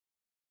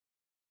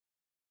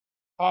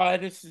Hi,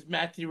 this is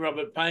Matthew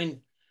Robert Payne.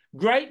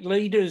 Great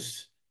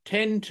leaders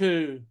tend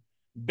to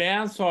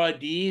bounce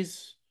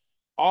ideas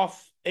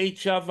off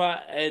each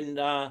other,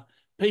 and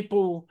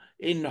people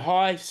in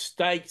high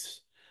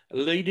stakes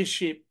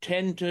leadership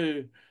tend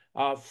to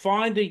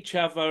find each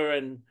other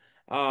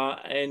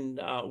and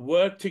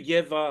work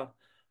together.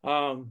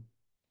 Um,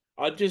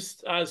 I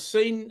just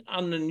seen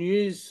on the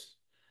news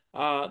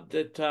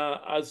that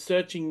I was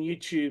searching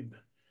YouTube,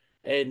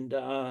 and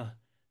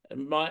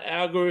my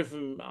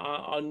algorithm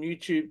on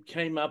YouTube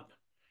came up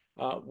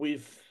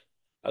with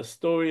a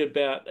story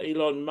about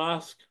Elon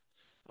Musk.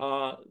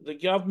 The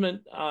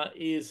government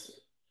is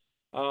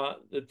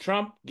the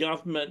Trump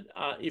government,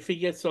 if he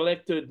gets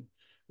elected,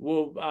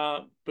 will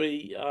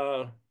be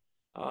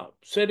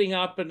setting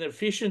up an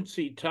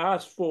efficiency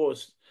task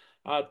force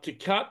to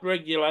cut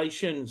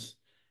regulations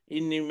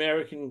in the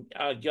American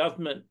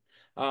government.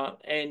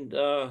 And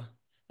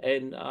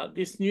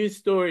this news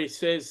story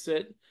says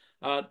that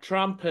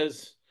Trump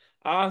has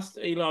asked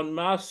Elon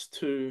Musk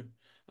to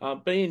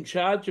be in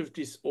charge of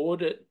this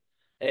audit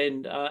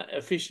and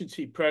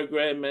efficiency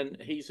program, and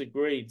he's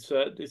agreed.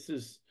 So this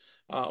is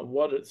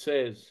what it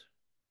says.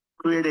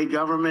 Create a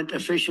government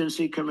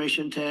efficiency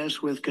commission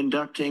tasked with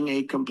conducting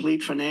a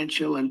complete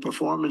financial and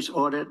performance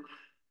audit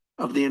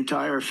of the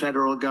entire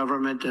federal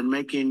government and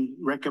making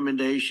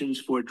recommendations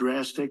for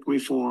drastic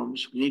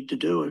reforms. Need to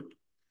do it.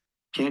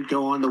 Can't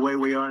go on the way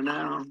we are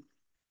now.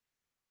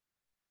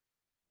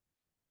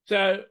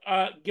 So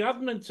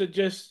governments are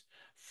just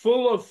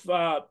full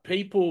of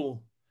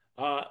people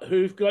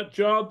who've got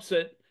jobs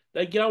that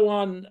they go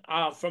on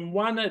from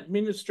one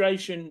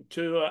administration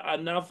to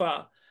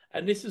another.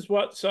 And this is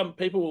what some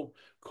people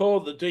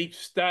call the deep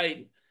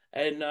state.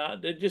 And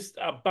they're just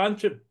a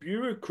bunch of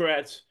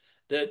bureaucrats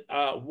that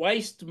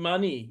waste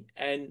money.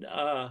 And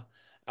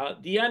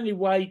the only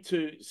way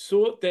to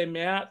sort them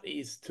out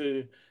is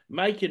to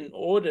make an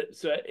audit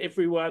so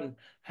everyone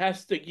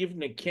has to give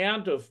an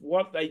account of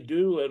what they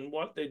do and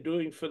what they're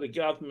doing for the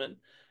government.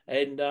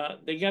 And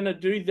they're going to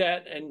do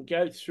that and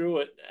go through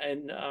it.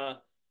 And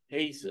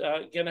he's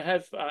going to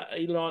have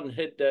Elon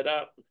head that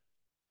up.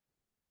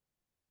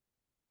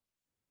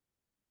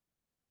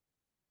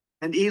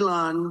 And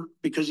Elon,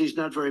 because he's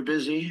not very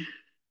busy,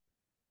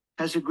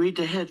 has agreed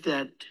to head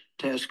that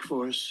task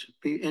force.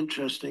 Be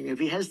interesting. If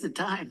he has the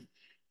time,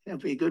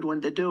 that'd be a good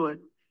one to do it.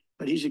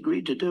 But he's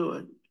agreed to do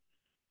it.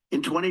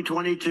 In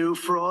 2022,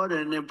 fraud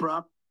and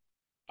improper.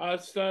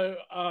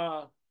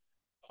 Elon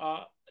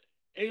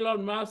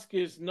Musk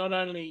is not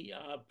only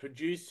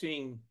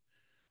producing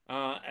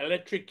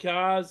electric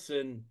cars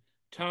and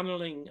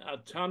tunneling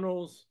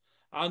tunnels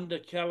under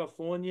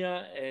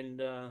California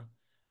and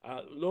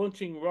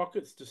launching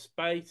rockets to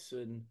space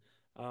and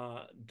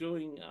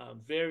doing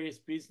various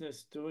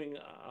business, doing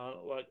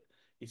like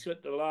he's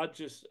got the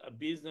largest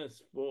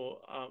business for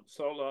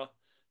solar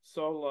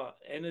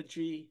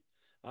energy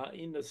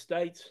in the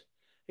States.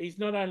 He's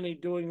not only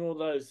doing all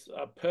those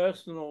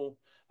personal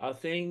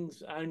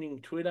things, owning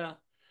Twitter,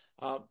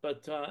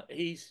 but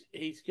he's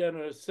going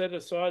to set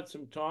aside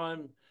some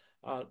time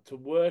to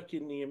work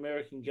in the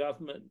American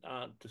government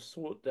to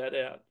sort that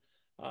out.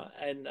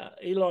 And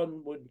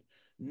Elon would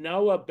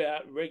know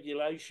about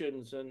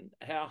regulations and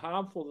how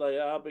harmful they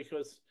are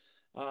because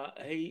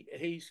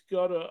he's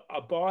got to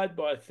abide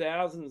by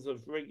thousands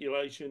of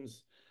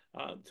regulations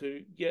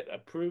to get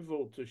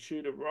approval to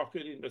shoot a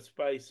rocket into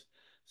space.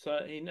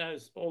 So he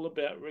knows all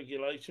about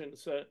regulation.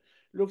 So it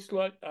looks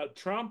like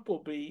Trump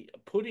will be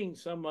putting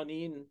someone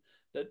in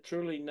that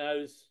truly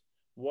knows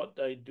what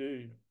they're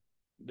doing.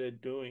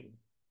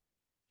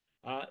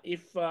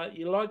 If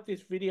you like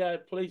this video,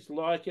 please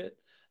like it.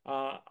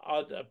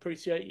 I'd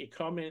appreciate your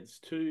comments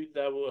too.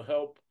 They will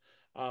help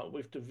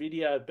with the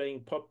video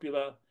being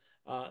popular.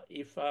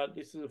 If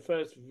this is the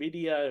first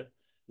video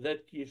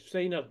that you've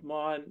seen of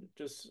mine,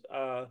 just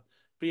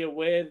be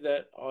aware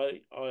that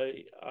I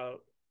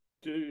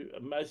do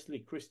mostly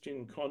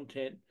Christian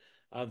content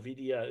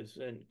videos,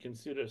 and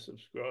consider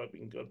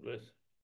subscribing. God bless.